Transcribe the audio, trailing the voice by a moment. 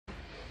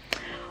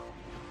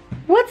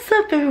What's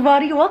up,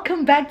 everybody?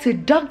 Welcome back to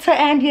Dr.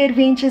 Andy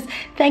Adventures.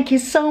 Thank you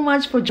so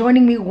much for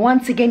joining me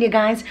once again, you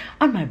guys,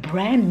 on my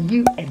brand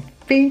new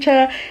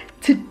adventure.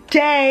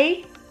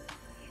 Today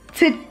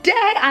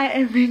I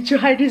am in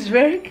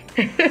Johannesburg.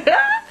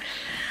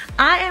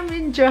 I am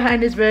in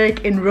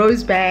Johannesburg in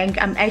Rosebank.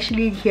 I'm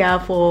actually here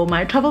for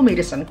my travel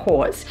medicine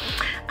course.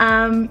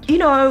 You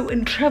know,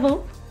 in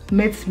travel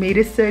meets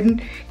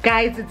medicine,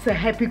 guys, it's a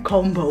happy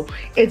combo.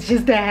 It's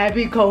just a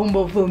happy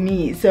combo for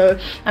me. So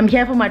I'm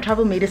here for my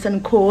travel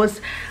medicine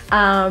course.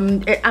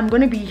 I'm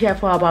going to be here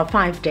for about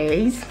 5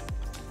 days,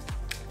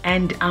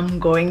 and I'm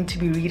going to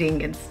be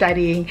reading and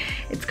studying.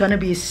 It's gonna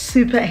be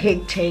super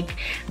hectic,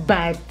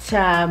 but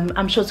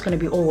I'm sure it's gonna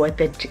be all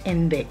worth it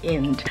in the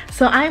end.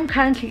 So I'm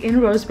currently in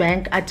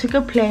Rosebank. I took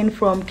a plane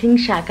from King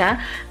Shaka,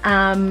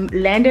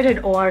 landed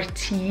at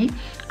ORT.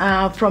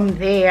 From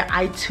there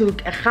I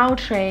took a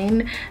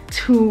Gautrain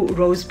to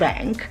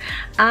Rosebank.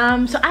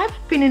 So I've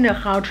been in a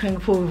Gautrain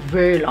for a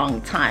very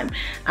long time.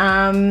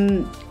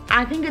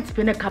 I think it's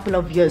been a couple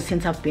of years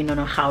since I've been on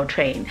a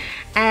Gautrain,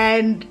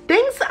 and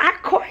things are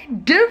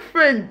quite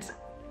different.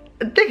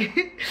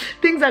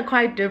 Things are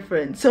quite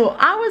different. So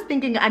I was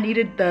thinking I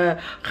needed the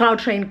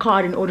Gautrain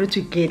card in order to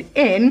get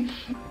in.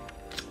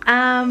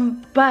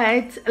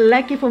 But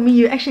lucky for me,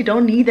 you actually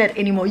don't need that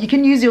anymore. You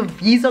can use your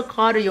Visa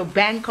card or your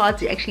bank card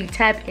to actually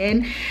tap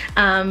in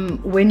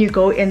when you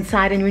go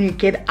inside, and when you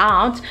get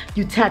out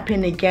you tap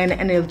in again,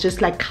 and it'll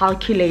just like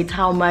calculate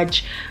how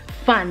much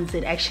funds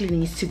it actually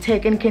needs to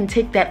take, and can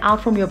take that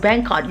out from your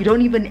bank card. You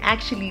don't even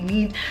actually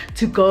need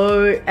to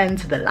go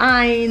into the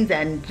lines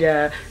and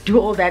do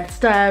all that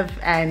stuff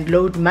and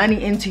load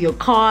money into your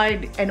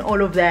card and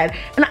all of that.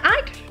 And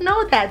I didn't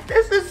know that.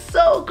 This is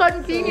so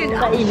convenient.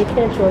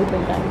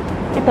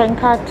 Bank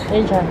card,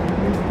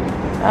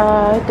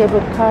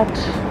 debit card,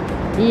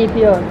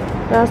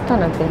 that's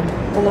kind of thing.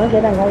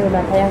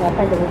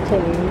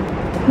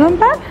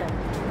 Number?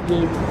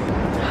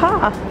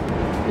 Ha.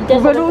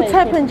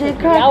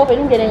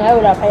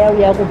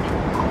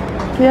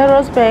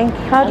 Rosebank,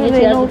 how do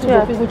they know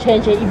that?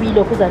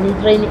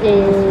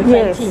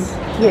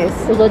 Yes.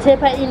 You go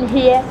tap in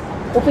here,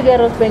 you figure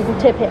Rosebank, you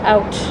tap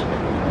out.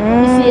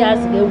 You see us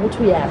go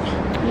to Yap.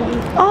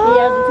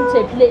 Yes, you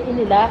tap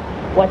in la,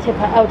 what tap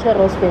out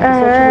Rosebank.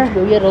 So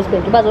you go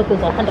Rosebank, but open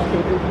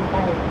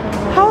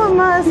 185. How am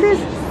I this?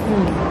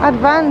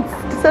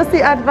 Advanced. So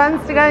the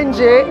advanced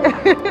ganje.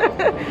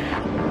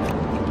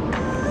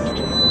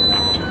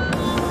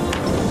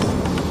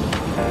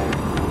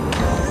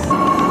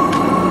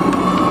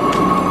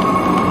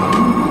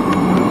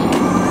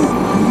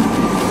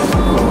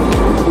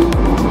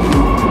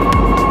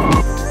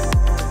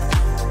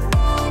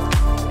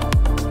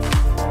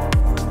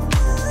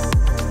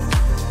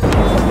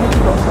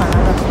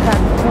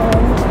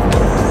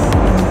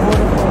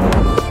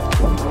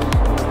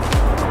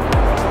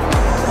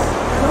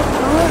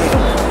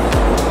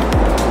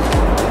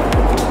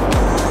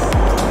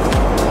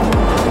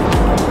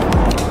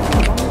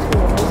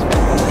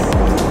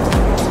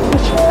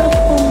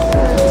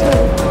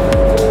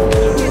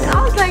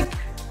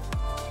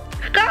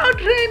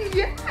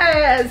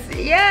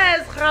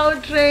 Yes,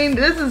 Gautrain.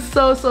 This is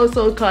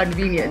so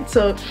convenient.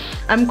 So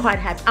I'm quite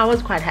happy. I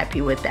was quite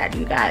happy with that,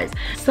 you guys.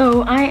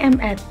 So I am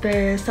at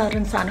the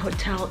Southern Sun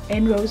Hotel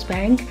in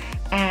Rosebank,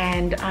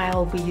 and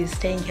I'll be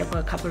staying here for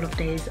a couple of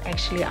days.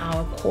 Actually,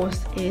 our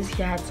course is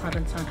here at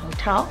Southern Sun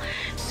Hotel,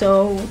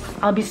 so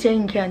I'll be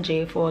staying here in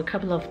J for a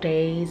couple of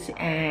days.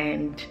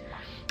 And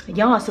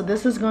yeah, so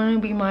this is going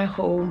to be my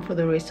home for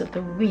the rest of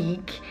the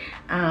week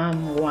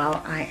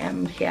while I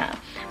am here.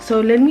 So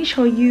let me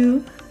show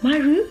you my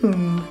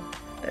room.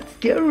 Let's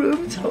get a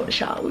room tour,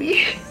 shall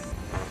we?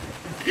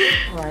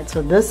 All right,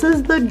 so this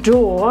is the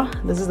door.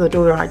 This is the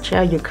door right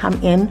here. You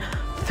come in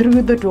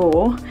through the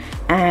door,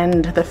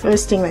 and the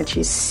first thing that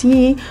you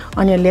see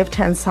on your left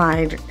hand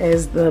side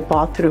is the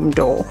bathroom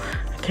door.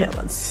 Okay,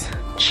 let's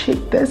check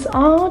this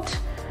out.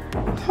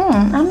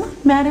 I'm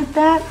not mad at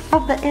that.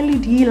 Of the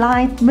LED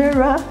light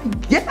mirror.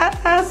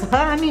 Yes,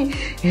 honey.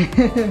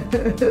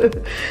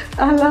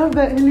 I love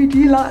the LED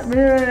light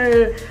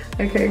mirror.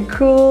 Okay,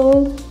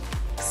 cool.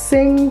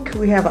 Sink.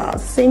 We have our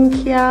sink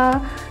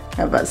here. We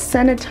have our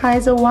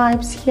sanitizer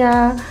wipes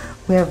here.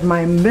 We have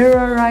my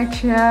mirror right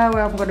here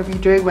where I'm going to be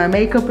doing my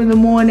makeup in the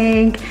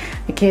morning.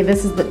 Okay,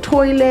 this is the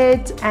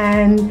toilet,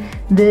 and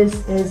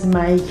this is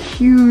my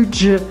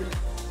huge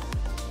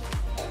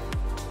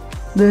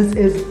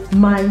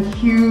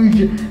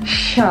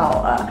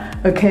shower.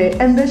 Okay,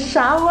 and the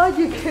shower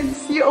you can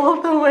see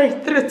all the way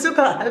through to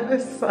the other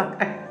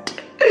side.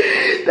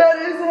 That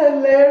is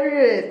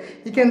hilarious.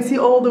 You can see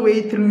all the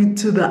way through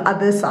to the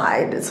other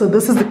side. So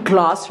this is the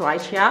glass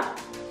right here,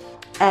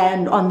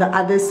 and on the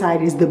other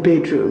side is the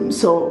bedroom.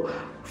 So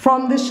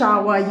from the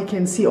shower you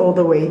can see all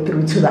the way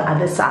through to the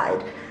other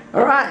side.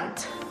 All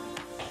right.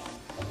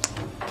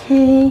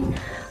 Okay,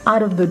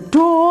 out of the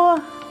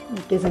door.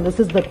 Okay, so this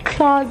is the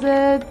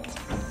closet.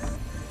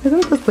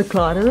 Isn't this the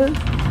closet?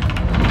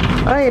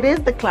 Oh, it is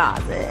the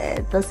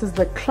closet. This is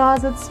the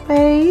closet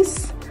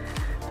space.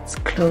 Let's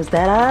close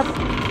that up.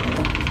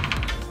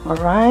 All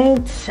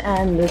right,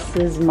 and this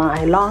is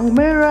my long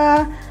mirror.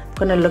 I'm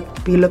gonna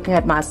be looking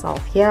at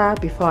myself here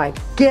before I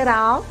get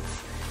out.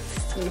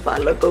 See if I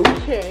look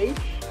okay.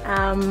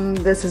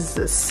 This is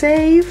the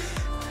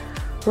safe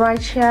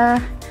right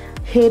here,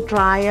 hair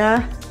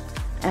dryer,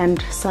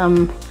 and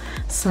some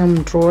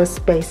drawer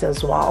space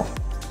as well.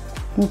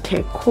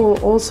 Okay, cool.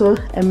 Also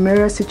a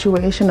mirror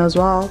situation as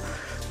well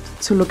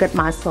to look at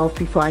myself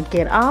before I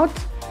get out.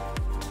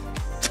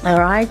 All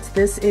right,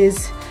 this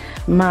is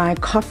my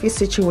coffee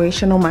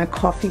situation, or my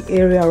coffee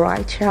area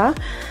right here.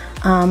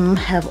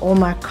 Have all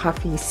my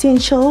coffee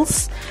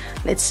essentials.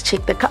 Let's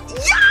check the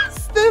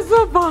yes, there's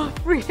a bar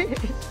fridge.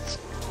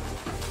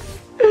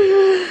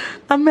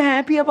 I'm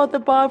happy about the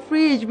bar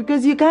fridge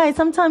because you guys,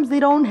 sometimes they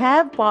don't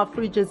have bar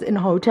fridges in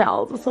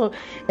hotels, so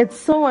it's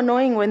so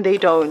annoying when they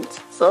don't.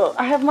 So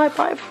I have my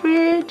bar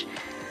fridge.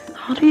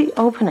 How do you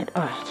open it?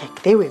 Oh, okay,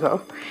 there we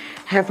go.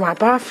 I have my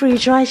bar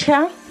fridge right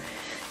here,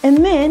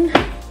 and then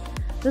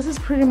this is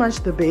pretty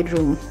much the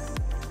bedroom.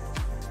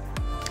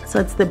 So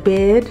it's the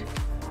bed,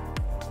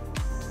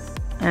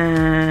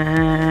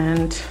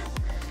 and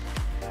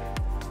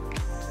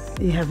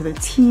you have the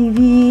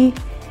TV,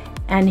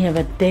 and you have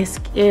a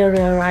desk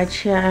area right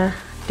here.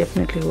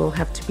 Definitely will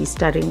have to be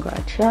studying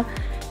right here.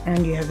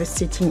 And you have a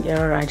sitting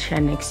area right here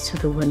next to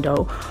the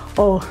window.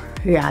 Oh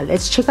yeah,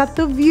 let's check out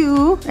the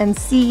view and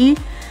see.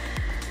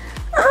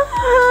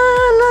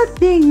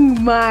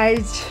 Nothing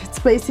much. It's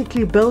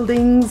basically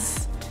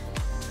buildings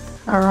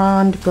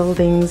around,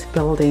 buildings.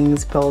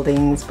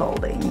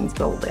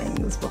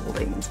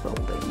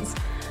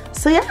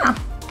 So yeah,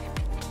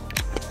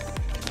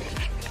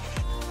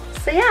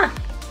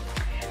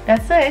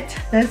 that's it.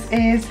 This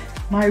is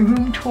my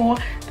room tour.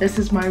 This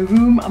is my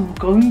room. I'm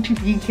going to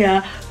be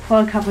here for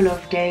a couple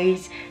of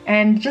days,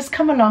 and just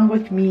come along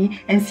with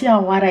me and see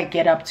what I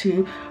get up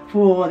to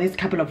for this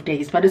couple of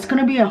days. But it's going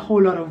to be a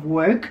whole lot of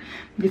work.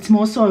 It's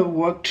more so a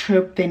work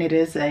trip than it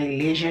is a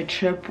leisure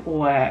trip,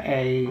 or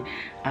a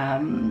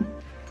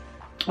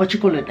what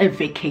you call it, a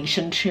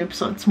vacation trip.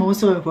 So it's more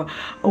so of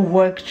a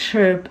work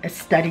trip, a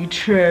study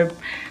trip,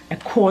 a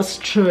course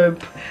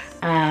trip.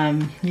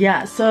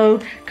 Yeah, so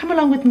come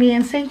along with me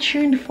and stay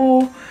tuned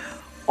for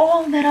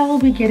all that I will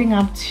be getting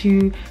up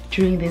to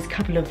during these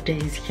couple of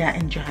days here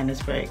in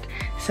Johannesburg.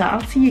 So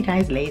I'll see you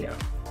guys later.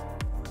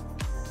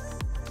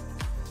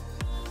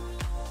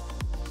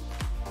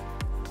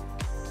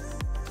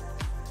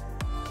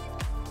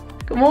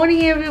 Good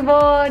morning,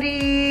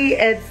 everybody.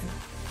 It's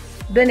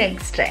the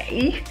next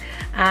day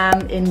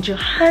in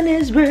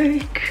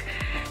Johannesburg.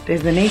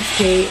 There's the next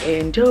day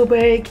in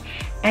Joburg,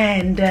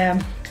 and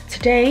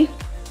today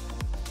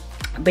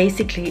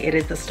basically it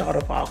is the start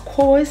of our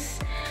course,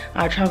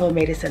 our travel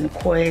medicine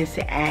course,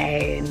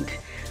 and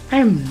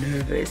I'm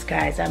nervous,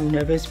 guys. I'm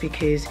nervous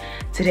because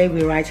today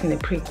we're writing the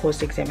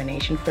pre-course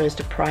examination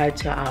first prior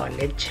to our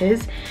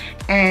lectures,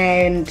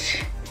 and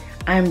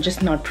I'm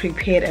just not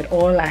prepared at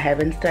all. I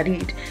haven't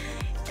studied,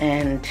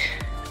 and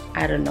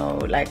I don't know,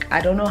 like,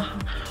 I don't know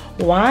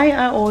why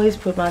I always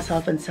put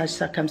myself in such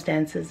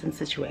circumstances and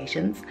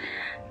situations.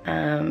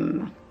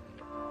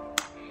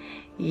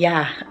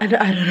 Yeah, I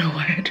don't know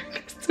why I do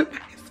this to myself.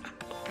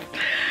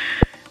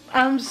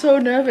 I'm so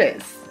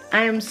nervous.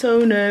 I am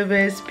so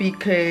nervous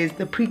because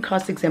the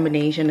pre-course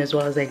examination, as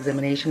well as the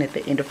examination at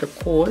the end of the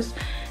course,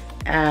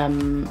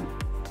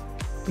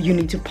 you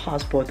need to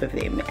pass both of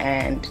them,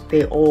 and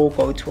they all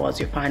go towards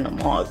your final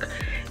mark.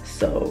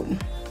 So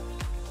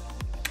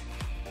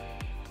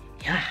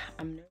yeah,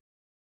 I'm nervous.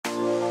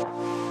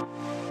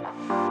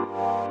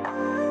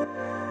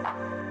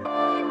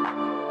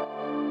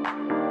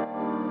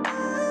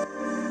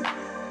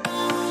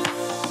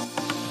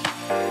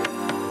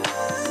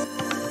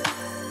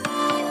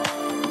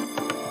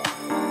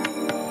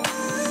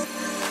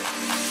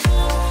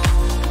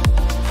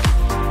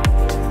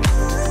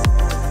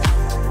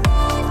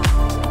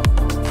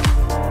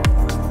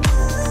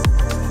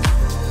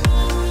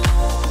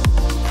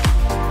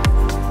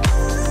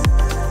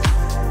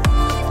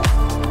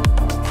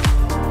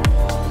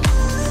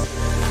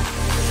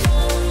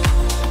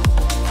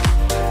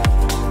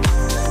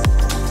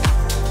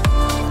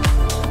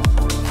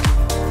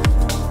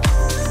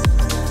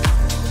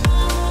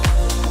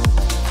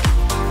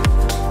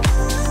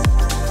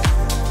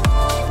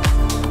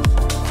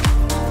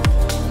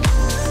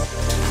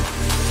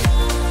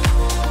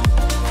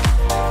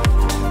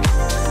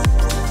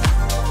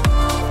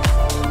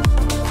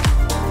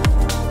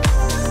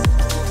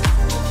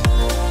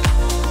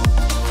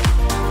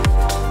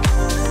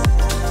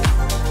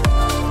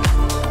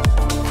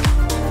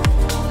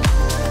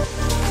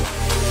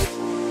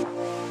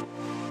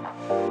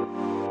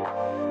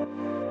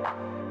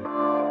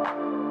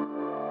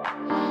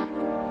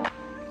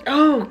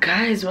 Oh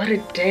guys, what a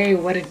day,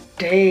 what a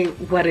day,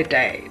 what a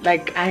day.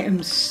 Like, I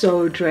am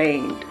so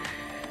drained.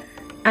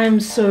 I'm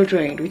so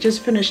drained. We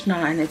just finished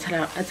now, and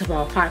it's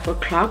about 5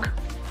 o'clock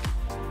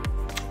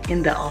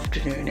in the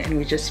afternoon, and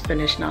we just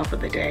finished now for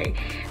the day.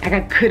 Like,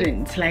 I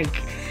couldn't,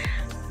 like,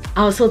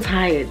 I was so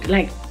tired.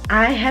 Like,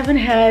 I haven't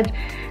had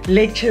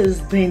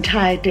lectures the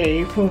entire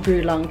day for a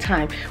very long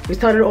time. We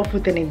started off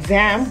with an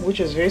exam, which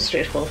was very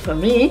stressful for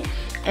me,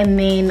 and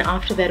then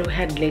after that we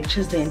had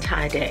lectures the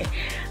entire day.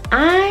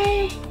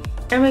 I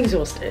am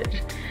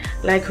exhausted.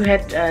 Like, we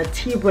had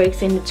tea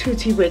breaks and 2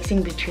 tea breaks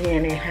in between,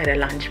 and we had a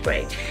lunch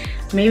break.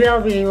 Maybe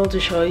I'll be able to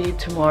show you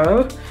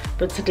tomorrow,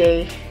 but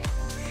today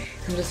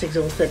I'm just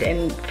exhausted.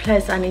 And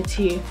plus I need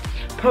to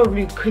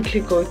probably quickly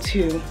go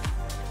to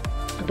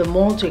the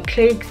mall to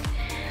Clicks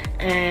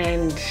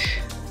and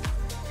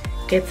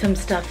get some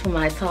stuff for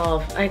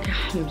myself. I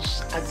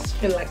just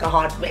feel like a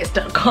hot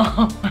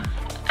mess.com.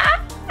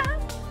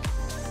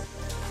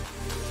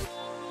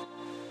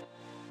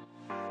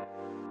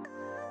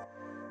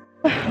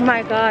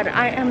 My god,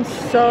 I am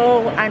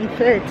so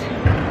unfit.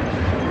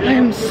 I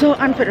am so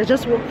unfit. I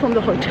just walked from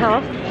the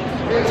hotel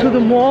to the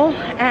mall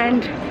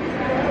and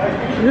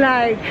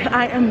like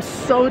I am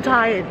so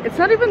tired. It's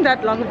not even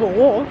that long of a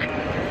walk,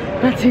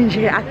 but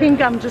I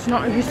think I'm just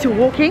not used to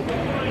walking,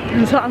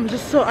 and so I'm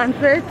just so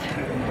unfit.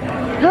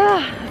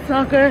 It's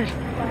not good.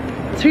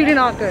 It's really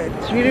not good.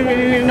 It's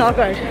really not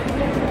good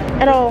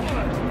at all.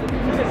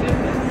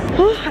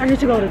 I need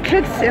to go to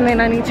Clicks, and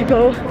then I need to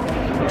go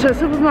to a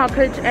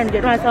supermarket and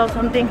get myself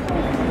some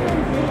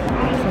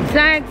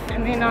snacks,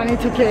 and then I need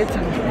to get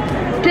some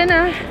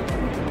dinner.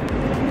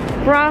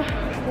 Bruh,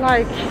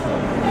 like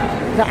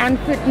the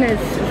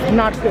unfitness is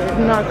not good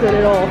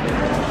at all.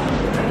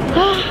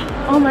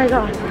 Oh my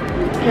god.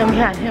 Here I'm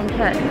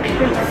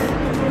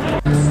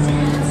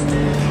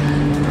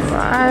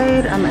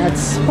right, I'm at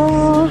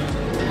Spa.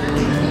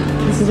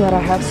 This is what I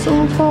have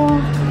so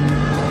far.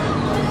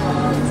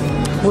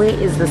 Where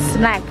is the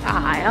snack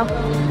aisle?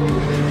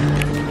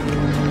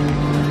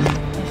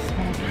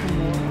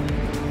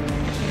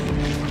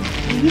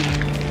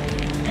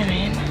 And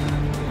then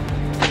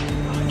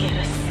I'll get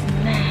a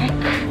snack.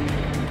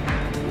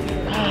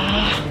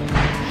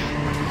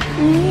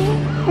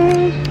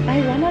 I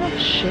run out of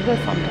sugar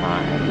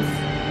sometimes.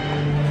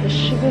 The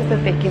sugars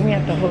that they give me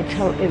at the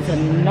hotel is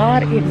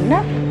not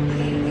enough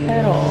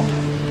at all.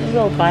 Maybe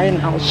I'll buy an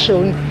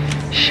Alshon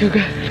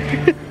sugar.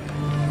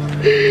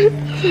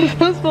 This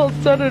smells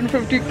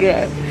 250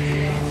 grams.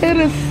 It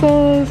is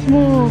so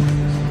small.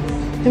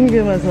 Let me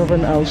get myself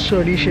an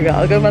Alshon sugar.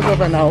 I'll get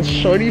myself an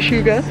Alshon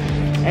sugar,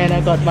 and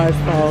I got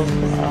myself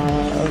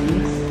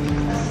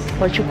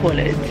what you call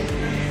it,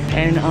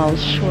 an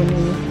Alshon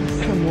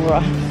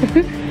Cremora.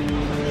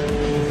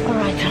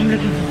 Alright, I'm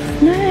looking for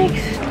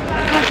snacks.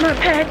 Got my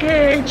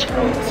package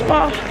from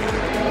Spa.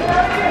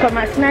 Got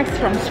my snacks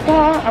from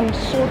Spa. I'm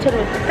sorted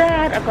with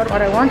that. I got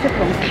what I wanted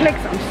from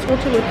Clicks. I'm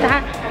sorted with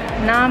that.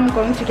 Now I'm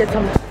going to get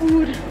some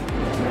food.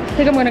 I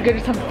think I'm going to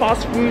get some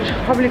fast food.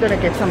 Probably going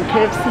to get some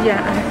KFC.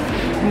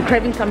 I'm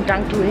craving some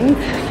dunked wings.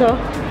 So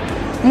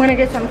I'm going to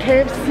get some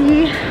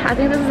KFC. I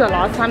think this is the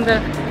last time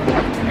that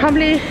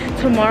probably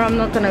tomorrow I'm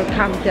not going to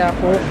come here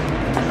for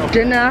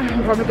dinner.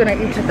 I'm probably going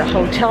to eat at the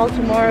hotel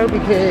tomorrow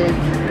because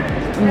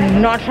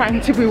I'm not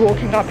trying to be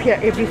walking up here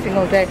every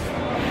single day,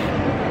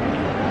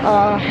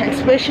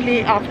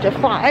 especially after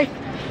 5,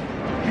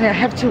 and I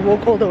have to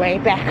walk all the way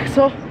back.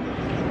 So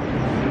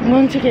I'm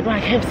going to get my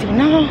KFC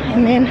now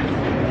and then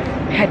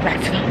head back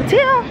to the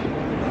hotel.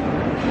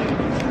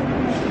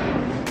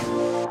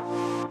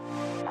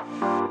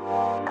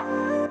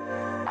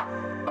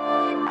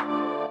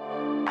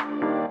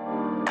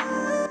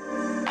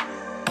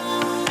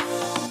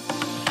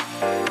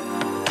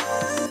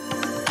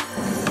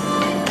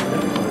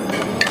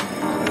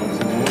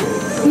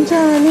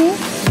 Johnny,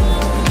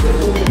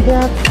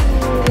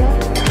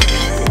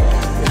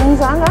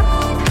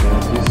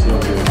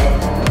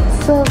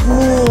 serve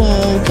me.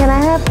 Can I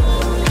have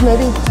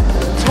maybe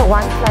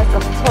 1 slice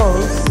of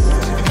toast?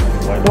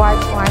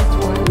 White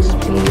toast,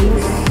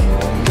 please.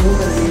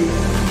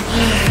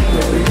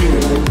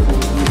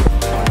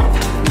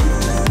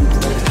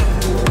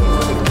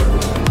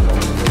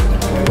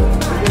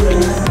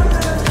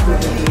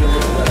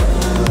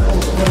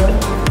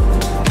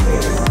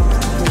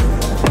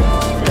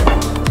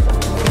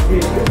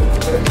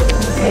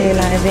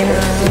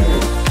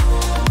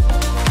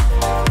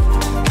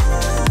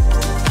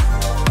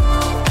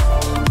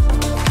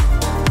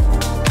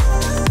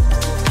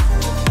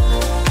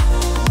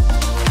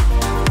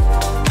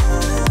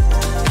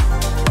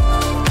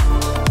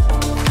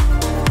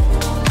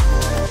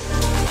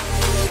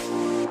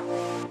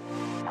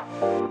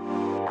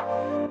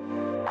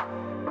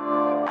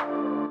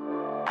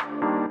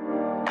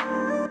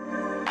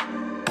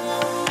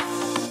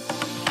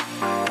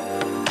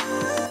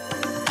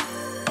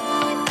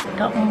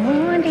 Good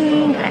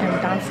morning. I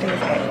am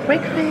downstairs at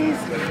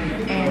breakfast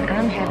and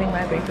I'm having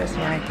my breakfast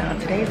right now.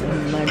 Today is a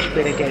much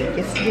better day.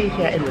 Yesterday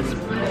here it was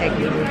packed.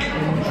 It was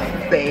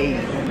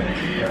insane.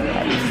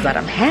 This is what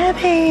I'm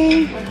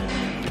having.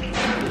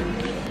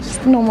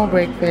 Just a normal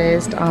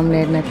breakfast,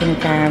 omelette, nothing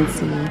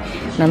fancy.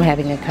 And I'm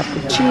having a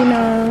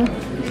cappuccino.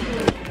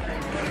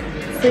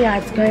 So yeah,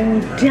 it's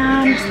going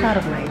down. Start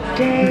of my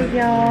day,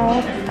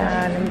 y'all.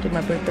 Let me get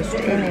my breakfast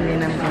in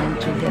and then I'm going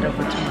to head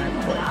over to my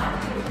boy.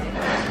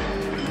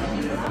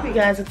 you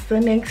guys, it's the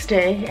next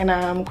day and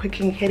I'm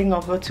quickly heading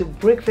over to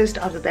breakfast.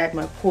 After that,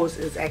 my course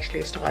is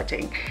actually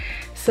starting.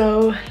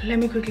 So let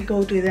me quickly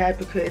go do that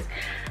because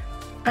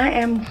I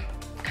am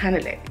kind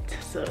of late.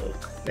 So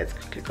let's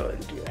quickly go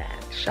and do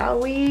that, shall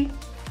we?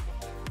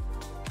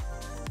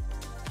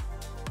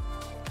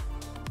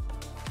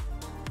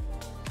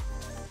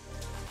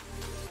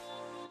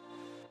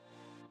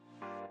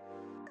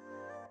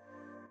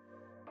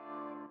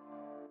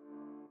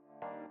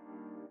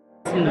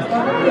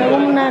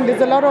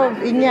 There's a lot of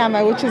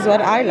inyama, which is what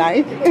I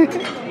like.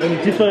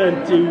 And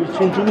different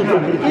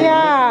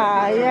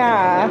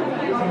yeah.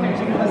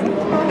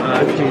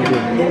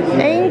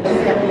 Thank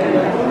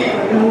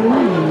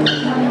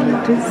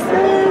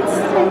dessert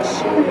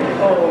station.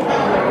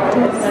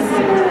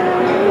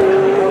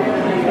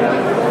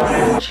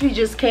 She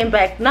just came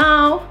back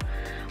now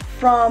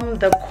from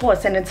the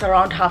course and it's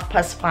around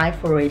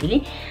 5:30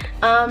 already.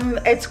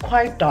 It's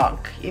quite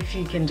dark, if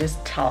you can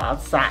just tell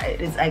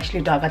outside. It's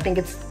actually dark. I think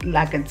it's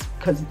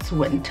because it's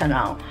winter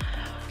now,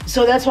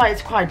 so that's why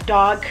it's quite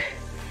dark.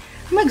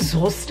 I'm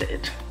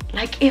exhausted.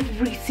 Like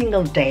every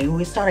single day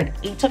we start at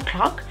 8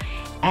 o'clock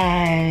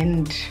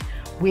and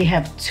we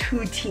have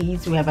 2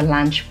 teas, we have a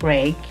lunch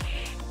break,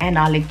 and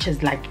our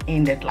lectures like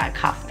end at like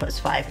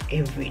 5:30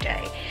 every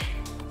day.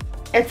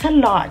 It's a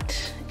lot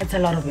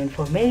of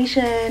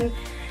information.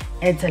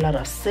 It's a lot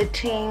of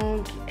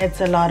sitting. It's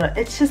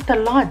just a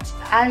lot.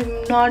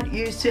 I'm not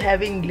used to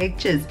having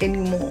lectures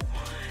anymore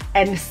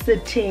and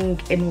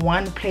sitting in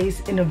one place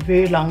in a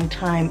very long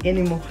time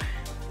anymore.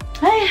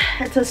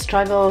 It's a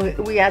struggle.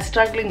 We are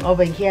struggling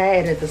over here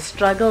at the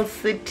struggle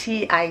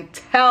city. I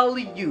tell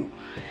you,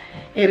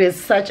 it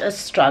is such a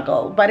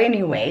struggle. But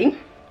anyway,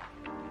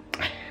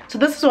 so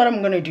this is what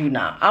I'm gonna do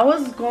now. I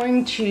was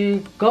going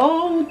to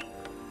go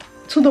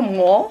to the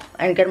mall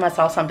and get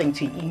myself something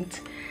to eat,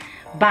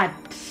 but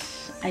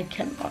I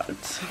cannot.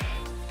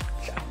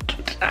 I'm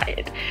too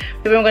tired.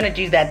 Maybe I'm gonna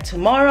do that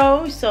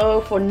tomorrow. So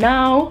for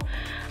now,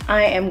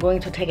 I am going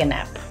to take a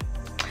nap.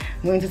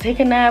 I'm going to take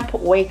a nap,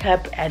 wake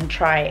up, and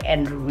try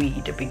and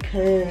read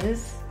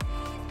because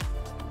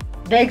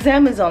the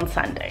exam is on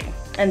Sunday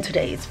and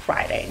today is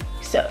Friday.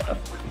 So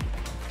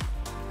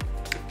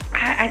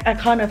I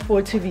can't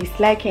afford to be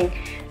slacking.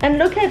 And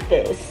look at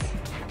this.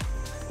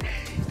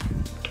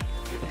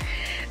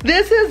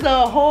 This is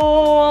a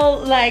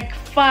whole like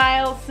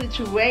file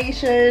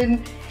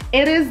situation.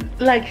 It is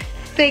like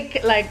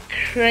thick like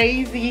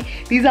crazy.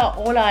 These are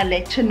all our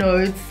lecture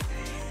notes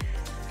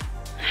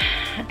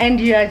and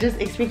you are just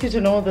expected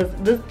to know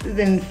this is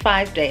in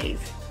 5 days.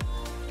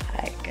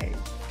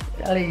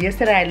 Like,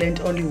 yesterday I learned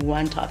only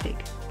one topic.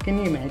 Can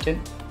you imagine?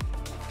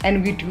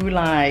 And we do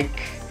like,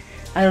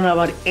 I don't know,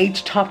 about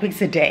 8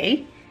 topics a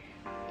day.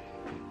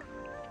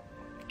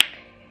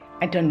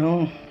 I don't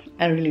know.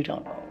 I really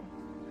don't know.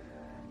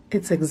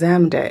 It's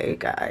exam day,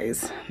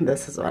 guys.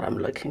 This is what I'm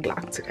looking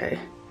like today.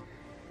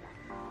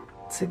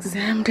 It's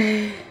exam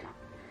day.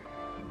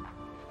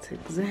 It's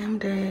exam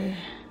day.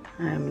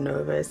 I'm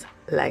nervous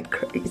like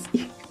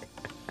crazy.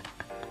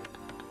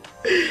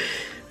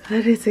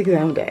 But it's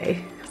exam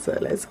day. So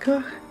let's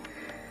go.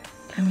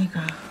 Let me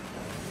go.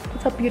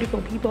 What's up,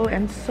 beautiful people?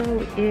 And so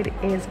it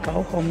is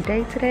go home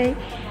day today.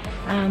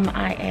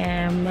 I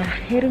am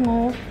heading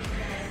off.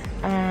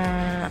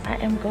 I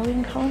am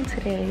going home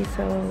today.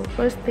 So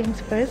first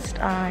things first,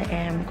 I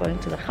am going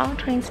to the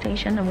Gautrain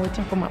station. I'm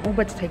waiting for my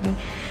Uber to take me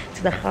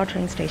to the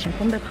Gautrain station.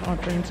 From the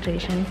Gautrain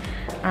station,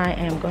 I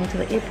am going to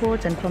the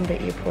airport, and from the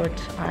airport,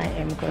 I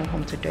am going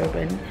home to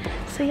Durban.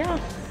 So yeah,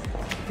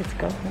 it's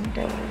go home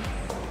day.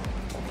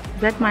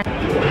 That my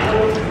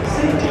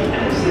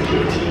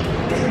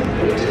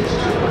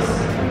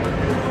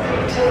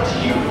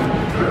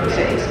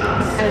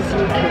as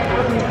you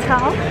can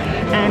tell,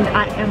 and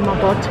I am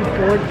about to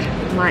board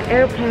my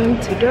airplane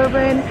to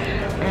Durban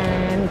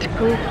and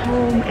go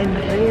home and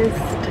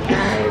rest,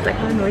 guys. I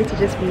can't wait to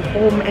just be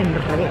home and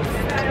rest.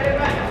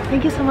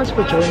 Thank you so much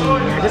for joining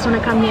me. I just want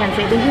to come here and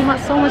say thank you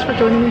so much for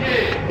joining me.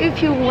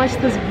 If you watched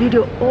this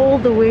video all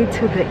the way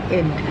to the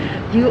end,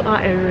 you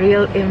are a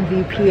real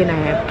MVP and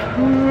I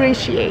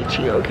appreciate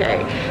you,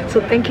 okay?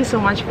 So thank you so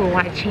much for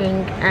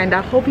watching, and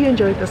I hope you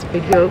enjoyed this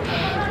video.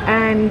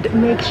 And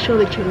make sure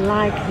that you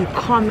like, you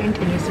comment,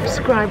 and you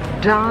subscribe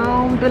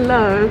down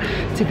below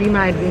to be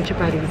my adventure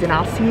buddies. And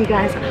I'll see you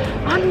guys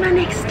on my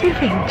next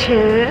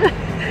adventure.